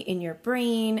dichotomy in your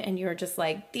brain, and you're just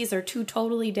like, these are two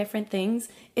totally different things.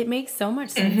 It makes so much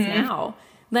sense now.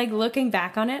 Like, looking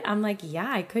back on it, I'm like, yeah,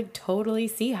 I could totally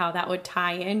see how that would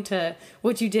tie into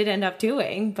what you did end up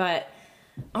doing. But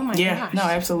oh my gosh. No,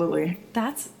 absolutely.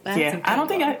 That's yeah.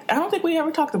 incredible. I don't think we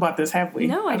ever talked about this, have we?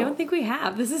 No, I don't think we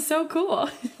have. This is so cool.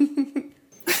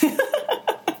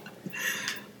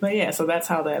 But yeah, so that's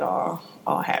how that all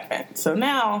happened. So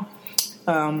now,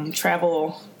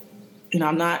 travel, you know,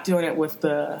 I'm not doing it with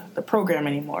the program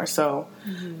anymore. So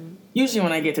usually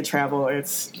when I get to travel,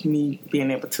 it's me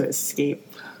being able to escape,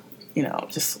 you know,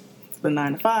 just the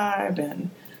 9 to 5 and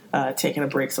taking a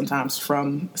break sometimes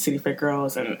from City Fit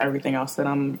Girls and everything else that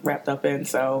I'm wrapped up in.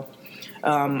 So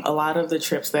a lot of the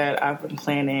trips that I've been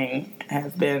planning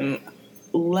have been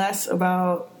less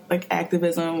about like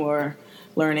activism or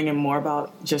learning and more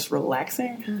about just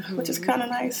relaxing, which is kind of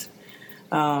nice.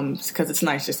 Because it's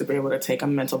nice just to be able to take a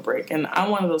mental break. And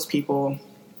I'm one of those people,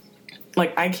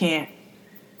 like,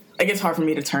 it's hard for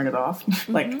me to turn it off.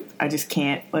 Like, I just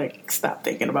can't, like, stop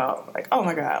thinking about, like, oh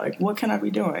my God, like, what can I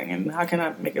be doing? And how can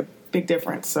I make a big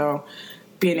difference? So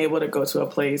being able to go to a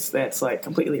place that's, like,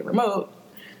 completely remote,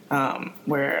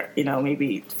 where, you know,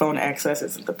 maybe phone access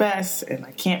isn't the best and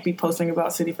I can't be posting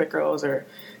about City Fit Girls or,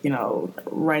 you know,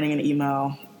 writing an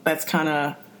email. That's kind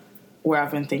of where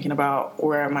I've been thinking about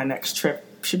where my next trip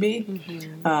should be.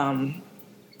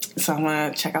 So I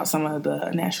want to check out some of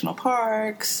the national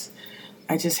parks.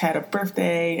 I just had a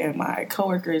birthday and my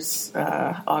coworkers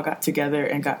all got together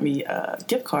and got me a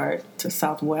gift card to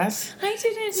Southwest. I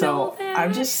didn't know that.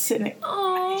 I'm just sitting.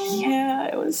 Oh, yeah,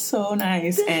 it was so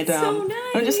nice. That's so nice.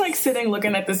 I'm just like sitting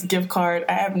looking at this gift card.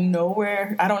 I don't know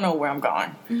where I'm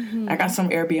going. I got some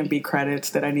Airbnb credits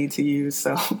that I need to use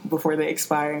so before they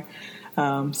expire. So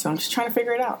I'm just trying to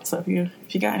figure it out. So if you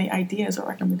got any ideas or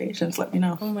recommendations, let me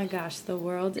know. Oh my gosh, the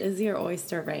world is your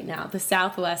oyster right now. The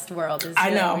Southwest world is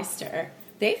your oyster.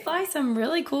 They fly some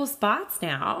really cool spots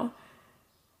now.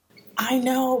 I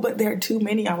know, but there are too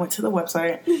many. I went to the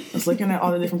website, I was looking at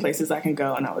all the different places I can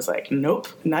go, and I was like, nope,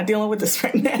 not dealing with this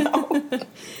right now.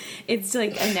 It's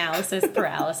like analysis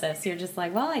paralysis. You're just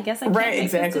like, well, I guess I can't make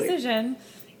this decision.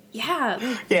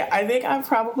 Yeah. Yeah, I think I've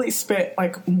probably spent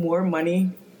like more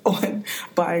money on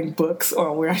buying books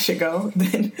on where I should go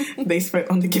than they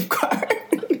spent on the gift card.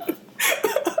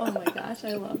 Oh my gosh,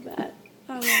 I love that.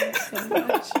 I love it so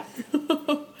much.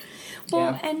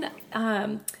 Well, yeah.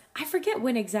 And I forget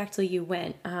when exactly you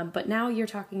went, but now you're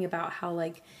talking about how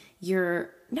like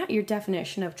not your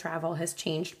definition of travel has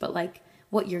changed, but like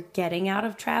what you're getting out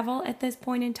of travel at this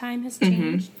point in time has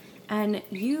changed. And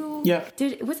you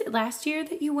was it last year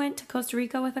that you went to Costa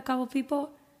Rica with a couple people?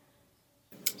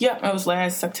 Yeah, it was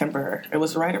last September. It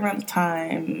was right around the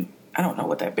time, I don't know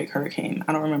what that big hurricane,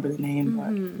 I don't remember the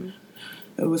name,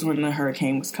 but it was when the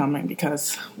hurricane was coming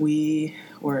because we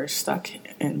were stuck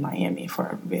in Miami for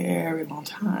a very long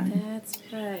time. That's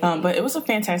right. But it was a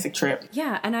fantastic trip.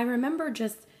 Yeah, and I remember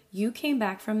just, you came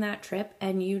back from that trip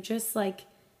and you just like,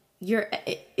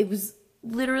 it was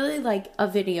literally like a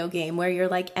video game where your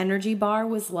like energy bar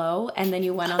was low and then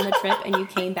you went on the trip and you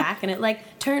came back and it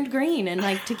like turned green and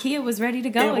like Takia was ready to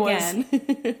go again.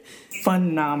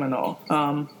 Phenomenal.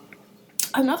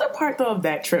 Another part though of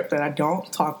that trip that I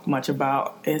don't talk much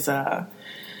about is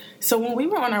so when we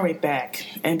were on our way back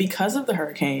and because of the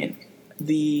hurricane,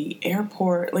 the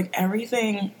airport, like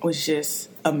everything was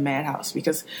just a madhouse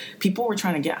because people were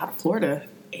trying to get out of Florida,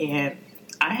 and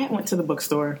I had went to the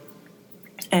bookstore.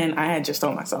 And I had just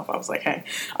told myself, I was like, hey,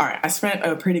 all right, I spent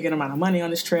a pretty good amount of money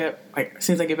on this trip. Like, as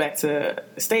soon as I get back to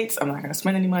the States, I'm not going to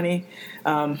spend any money.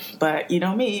 But you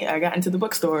know me, I got into the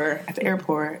bookstore at the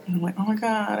airport. And I'm like, oh, my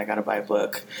God, I got to buy a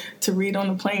book to read on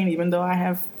the plane, even though I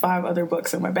have 5 other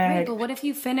books in my bag. Right, but what if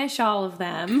you finish all of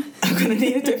them? I'm going to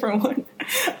need a different one.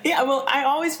 Yeah, well, I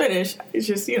always finish. It's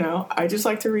just, you know, I just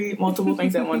like to read multiple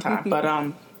things at one time. But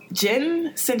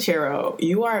Jen Sincero,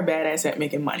 You Are a Badass at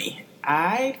Making Money.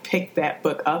 I picked that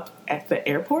book up at the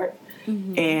airport,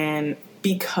 and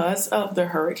because of the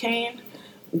hurricane,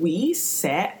 we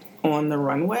sat on the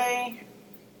runway.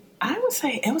 I would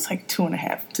say it was like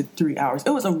 2.5 to 3 hours.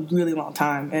 It was a really long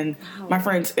time, and my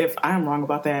friends, if I'm wrong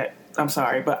about that, I'm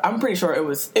sorry, but I'm pretty sure it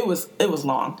was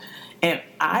long. And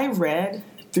I read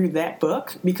through that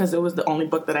book because it was the only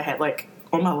book that I had like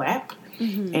on my lap.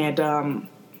 Mm-hmm. And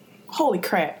holy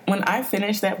crap, when I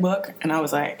finished that book and I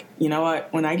was like, you know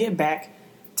what, when I get back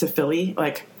to Philly,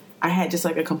 like I had just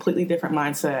like a completely different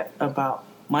mindset about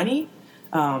money.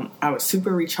 I was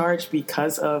super recharged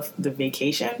because of the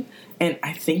vacation. And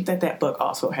I think that book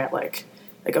also had like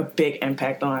a big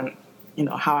impact on, you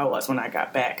know, how I was when I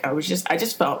got back. I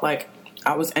just felt like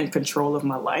I was in control of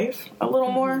my life a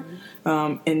little more.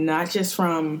 And not just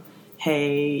from,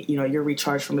 hey, you know, you're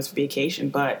recharged from this vacation,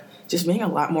 but just being a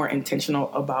lot more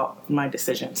intentional about my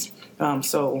decisions.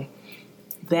 So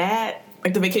that,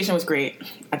 like, the vacation was great.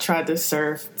 I tried to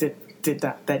surf.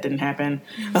 That didn't happen.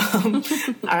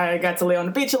 I got to lay on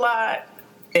the beach a lot,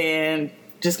 and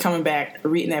just coming back,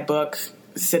 reading that book,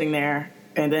 sitting there,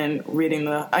 and then reading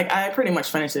I pretty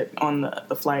much finished it on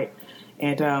the flight,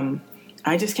 and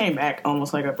I just came back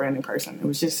almost like a brand new person. It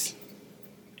was just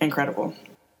incredible.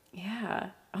 Yeah.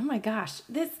 Oh my gosh.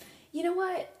 You know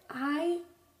what?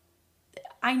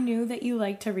 I knew that you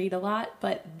like to read a lot,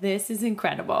 but this is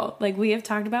incredible. Like, we have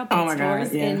talked about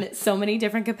bookstores in so many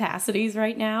different capacities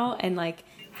right now, and like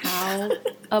how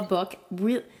a book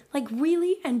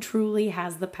really and truly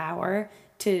has the power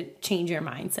to change your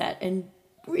mindset, and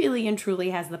really and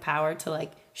truly has the power to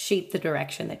like shape the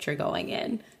direction that you're going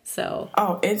in. So,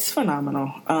 oh, it's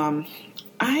phenomenal.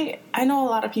 I know a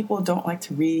lot of people don't like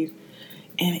to read,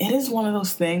 and it is one of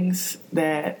those things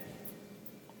that,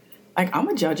 like, I'm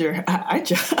a judger.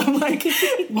 I'm like,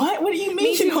 what? What do you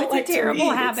mean you don't like to read? It's a terrible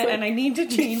habit, and I need to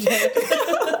change it.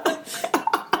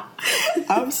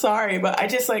 I'm sorry, but I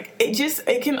just like it.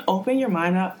 It can open your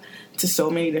mind up to so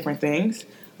many different things.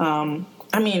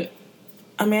 I mean,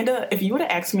 Amanda, if you would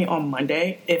have asked me on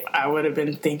Monday if I would have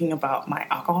been thinking about my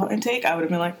alcohol intake, I would have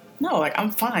been like, no, like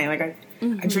I'm fine. Like I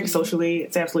drink socially,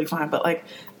 it's absolutely fine. But like,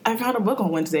 I found a book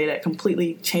on Wednesday that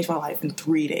completely changed my life in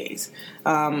 3 days.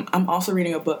 I'm also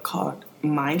reading a book called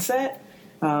Mindset.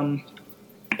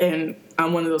 And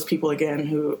I'm one of those people, again,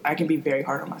 who I can be very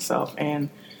hard on myself. And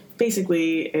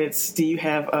basically, it's, do you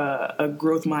have a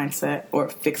growth mindset or a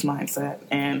fixed mindset?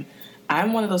 And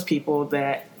I'm one of those people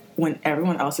that when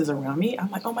everyone else is around me,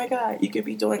 I'm like, oh my God, you could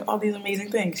be doing all these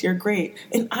amazing things. You're great.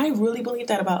 And I really believe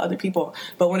that about other people.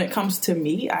 But when it comes to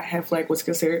me, I have like what's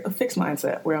considered a fixed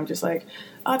mindset, where I'm just like,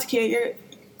 oh, Takia,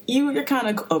 you're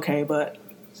kind of okay, but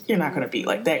you're not going to be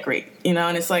like that great, you know?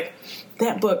 And it's like,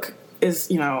 that book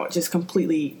is, you know, just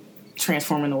completely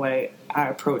transforming the way I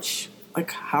approach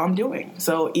like how I'm doing.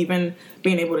 So even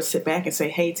being able to sit back and say,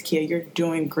 hey, Takia, you're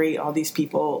doing great. All these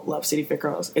people love City Fit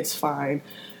Girls. It's fine.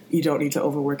 You don't need to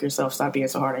overwork yourself. Stop being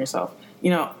so hard on yourself.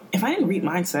 You know, if I didn't read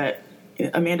Mindset,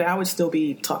 Amanda, I would still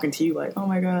be talking to you like, oh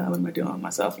my God, what am I doing with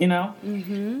myself? You know?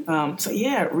 Mm-hmm. So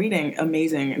yeah, reading,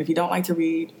 amazing. And if you don't like to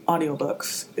read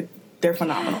audiobooks, they're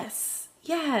phenomenal.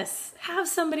 Yes. Have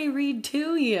somebody read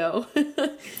to you.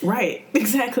 Right.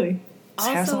 Exactly.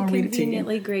 Also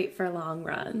conveniently great for long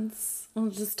runs. We'll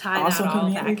just tie that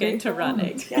all back into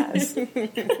running. Yes.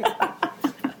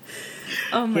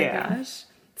 Oh my gosh.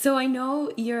 So I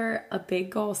know you're a big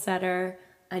goal setter.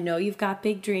 I know you've got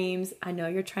big dreams. I know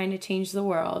you're trying to change the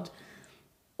world.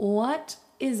 What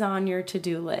is on your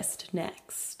to-do list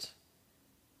next?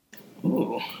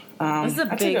 Ooh, that's a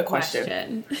big good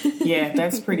question. Yeah,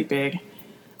 that's pretty big.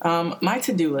 My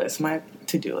to-do list.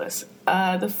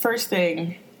 The first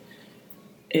thing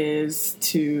is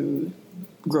to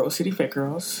grow City Fit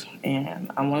Girls,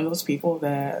 and I'm one of those people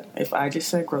that if I just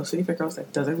said grow City Fit Girls,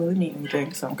 that doesn't really mean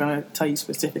anything, so I'm going to tell you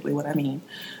specifically what I mean.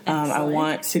 I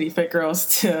want City Fit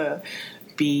Girls to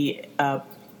be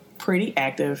pretty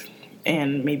active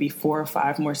in maybe 4 or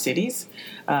 5 more cities.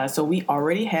 So we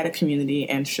already had a community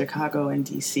in Chicago and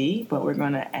DC, but we're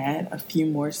going to add a few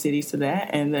more cities to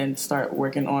that and then start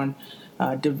working on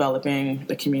developing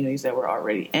the communities that we're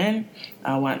already in.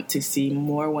 I want to see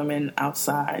more women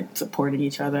outside supporting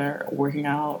each other, working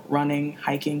out, running,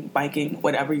 hiking, biking,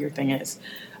 whatever your thing is.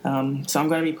 So I'm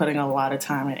going to be putting a lot of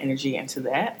time and energy into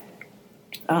that.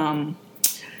 And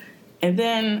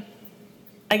then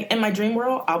in my dream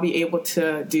world, I'll be able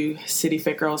to do City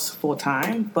Fit Girls full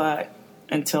time. But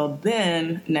until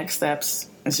then, next steps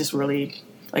is just really,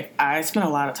 like, I spend a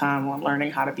lot of time on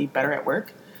learning how to be better at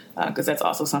work. Because that's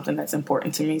also something that's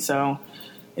important to me. So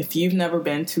if you've never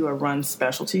been to a run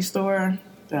specialty store,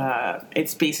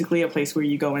 It's basically a place where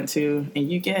you go into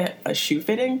and you get a shoe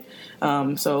fitting.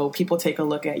 So people take a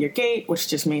look at your gait, which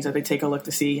just means that they take a look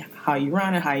to see how you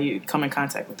run and how you come in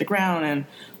contact with the ground. And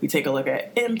we take a look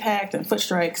at impact and foot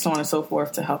strikes, so on and so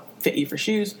forth, to help fit you for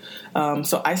shoes.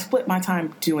 So I split my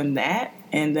time doing that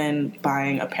and then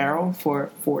buying apparel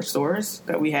for 4 stores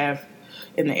that we have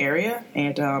in the area.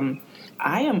 And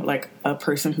I am like a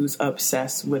person who's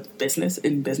obsessed with business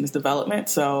and business development.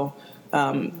 So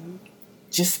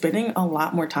just spending a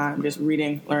lot more time just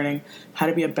reading, learning how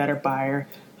to be a better buyer,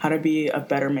 how to be a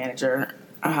better manager,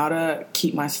 how to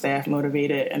keep my staff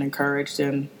motivated and encouraged,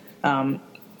 and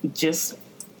just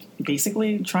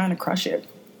basically trying to crush it.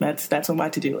 That's on my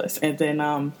to-do list. And then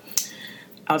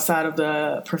outside of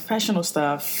the professional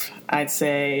stuff, I'd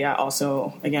say I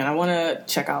also, again, I want to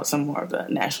check out some more of the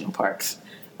national parks.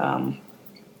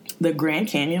 The Grand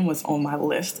Canyon was on my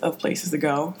list of places to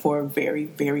go for a very,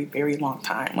 very, very long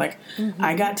time. Like,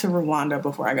 I got to Rwanda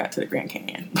before I got to the Grand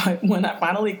Canyon. But when I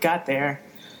finally got there,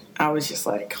 I was just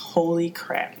like, holy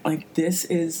crap. Like, this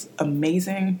is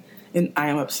amazing, and I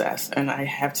am obsessed, and I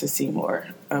have to see more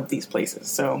of these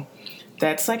places. So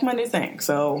that's like my new thing.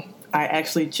 So I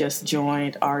actually just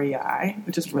joined REI,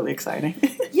 which is really exciting.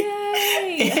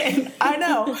 Yay! And I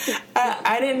know.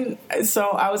 I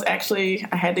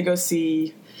had to go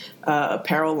see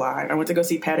apparel line. I went to go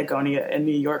see Patagonia in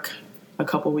New York a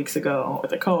couple weeks ago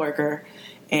with a coworker,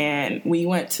 and we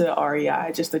went to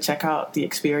REI just to check out the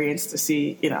experience, to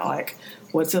see, like,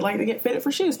 what's it like to get fitted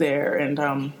for shoes there.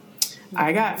 And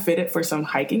I got fitted for some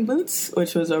hiking boots,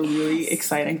 which was a really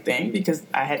exciting thing because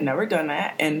I had never done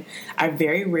that, and I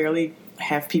very rarely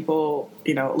have people,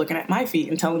 looking at my feet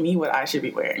and telling me what I should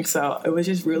be wearing. So it was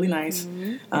just really nice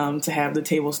to have the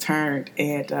tables turned.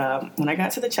 And when I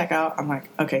got to the checkout, I'm like,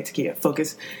 okay, Takia,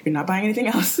 focus. You're not buying anything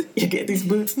else. You get these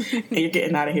boots and you're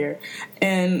getting out of here.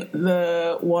 And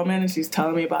the woman, she's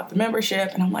telling me about the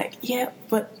membership, and I'm like, yeah,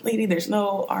 but lady, there's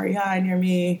no REI near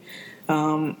me.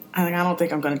 I don't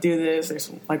think I'm going to do this. There's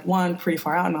like one pretty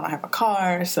far out and I don't have a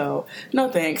car, so no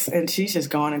thanks. And she's just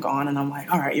gone and gone, and I'm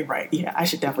like, all right, you're right. Yeah, I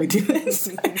should definitely do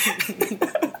this.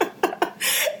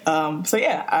 So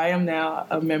yeah, I am now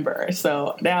a member.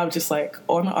 So now I'm just like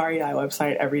on the REI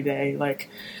website every day, like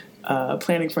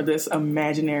planning for this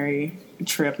imaginary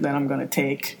trip that I'm going to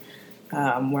take, where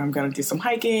I'm going to do some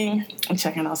hiking and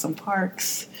checking out some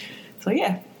parks. So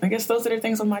yeah, I guess those are the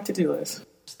things on my to-do list.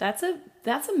 That's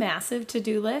a massive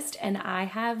to-do list, and I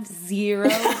have zero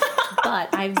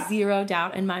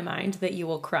doubt in my mind that you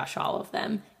will crush all of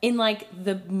them in like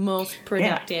the most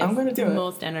productive,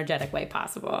 most energetic way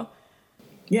possible.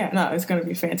 Yeah, no, it's going to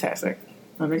be fantastic.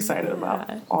 I'm excited about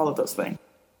all of those things.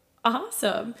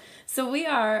 Awesome. So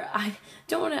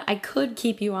I could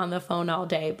keep you on the phone all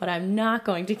day, but I'm not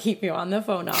going to keep you on the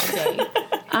phone all day.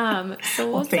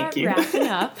 So we'll start wrapping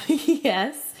up.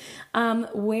 Yes.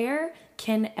 Where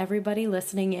can everybody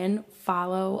listening in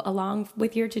follow along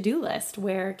with your to-do list?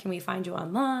 Where can we find you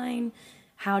online?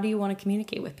 How do you want to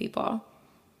communicate with people?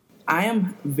 I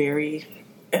am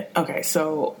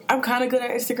so I'm kind of good at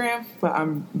Instagram, but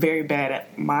I'm very bad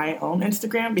at my own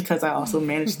Instagram because I also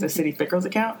manage the City Fit Girls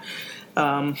account.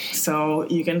 So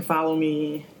you can follow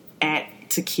me at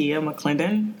Takia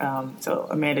McClendon. So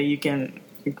Amanda, you can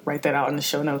write that out in the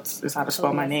show notes, is how to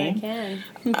spell my name. I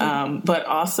can. But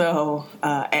also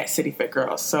at City Fit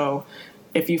Girls. So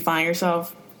if you find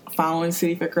yourself following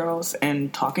City Fit Girls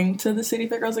and talking to the City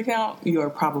Fit Girls account, you are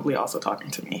probably also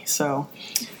talking to me. So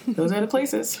those are the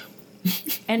places.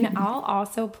 And I'll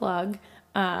also plug,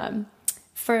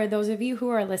 for those of you who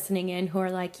are listening in who are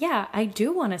like, yeah, I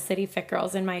do want a City Fit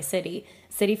Girls in my city.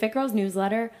 City Fit Girls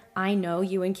newsletter. I know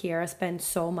you and Kiara spend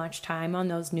so much time on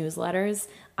those newsletters.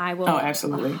 I will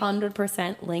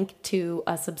 100% link to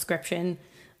a subscription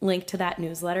link to that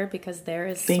newsletter because there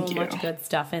is much good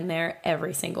stuff in there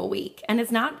every single week. And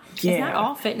it's not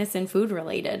all fitness and food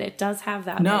related. It does have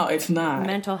that it's not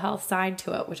mental health side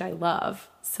to it, which I love.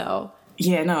 So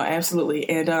yeah, no, absolutely.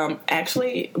 And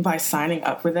actually, by signing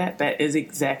up for that, that is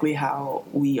exactly how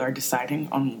we are deciding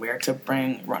on where to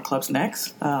bring run clubs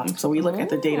next. So we look at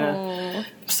the data.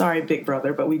 Sorry, Big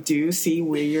Brother, but we do see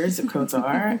where your zip codes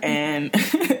are, and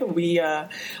we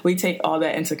take all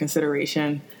that into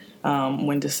consideration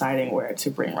when deciding where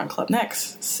to bring run club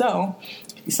next. So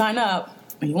if you sign up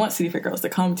and you want City Fit Girls to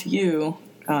come to you,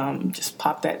 just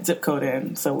pop that zip code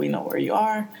in so we know where you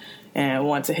are. And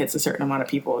once it hits a certain amount of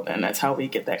people, then that's how we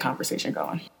get that conversation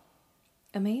going.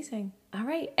 Amazing. All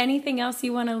right. Anything else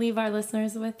you want to leave our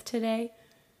listeners with today?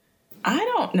 I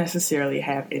don't necessarily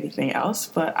have anything else,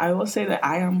 but I will say that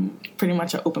I am pretty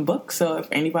much an open book. So if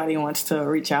anybody wants to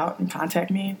reach out and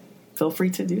contact me, feel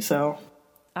free to do so.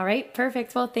 All right,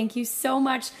 perfect. Well, thank you so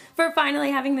much for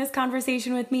finally having this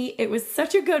conversation with me. It was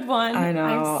such a good one. I know.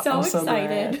 I'm so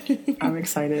excited. Glad. I'm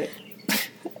excited.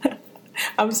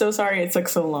 I'm so sorry it took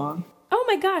so long. Oh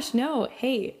my gosh, no.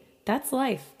 Hey, that's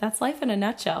life. That's life in a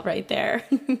nutshell right there.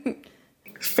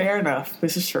 Fair enough.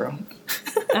 This is true.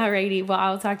 Alrighty. Well,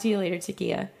 I'll talk to you later,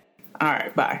 Takia. All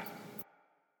right. Bye.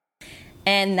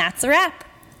 And that's a wrap.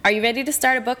 Are you ready to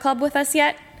start a book club with us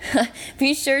yet?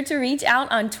 Be sure to reach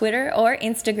out on Twitter or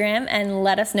Instagram and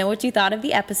let us know what you thought of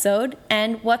the episode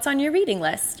and what's on your reading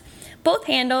list. Both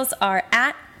handles are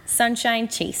at Sunshine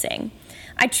Chasing.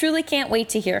 I truly can't wait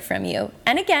to hear from you.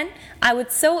 And again, I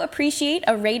would so appreciate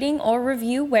a rating or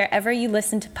review wherever you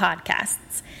listen to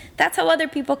podcasts. That's how other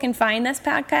people can find this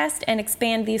podcast and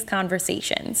expand these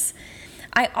conversations.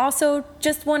 I also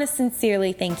just want to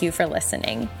sincerely thank you for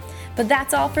listening. But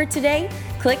that's all for today.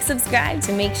 Click subscribe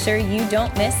to make sure you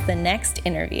don't miss the next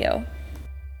interview.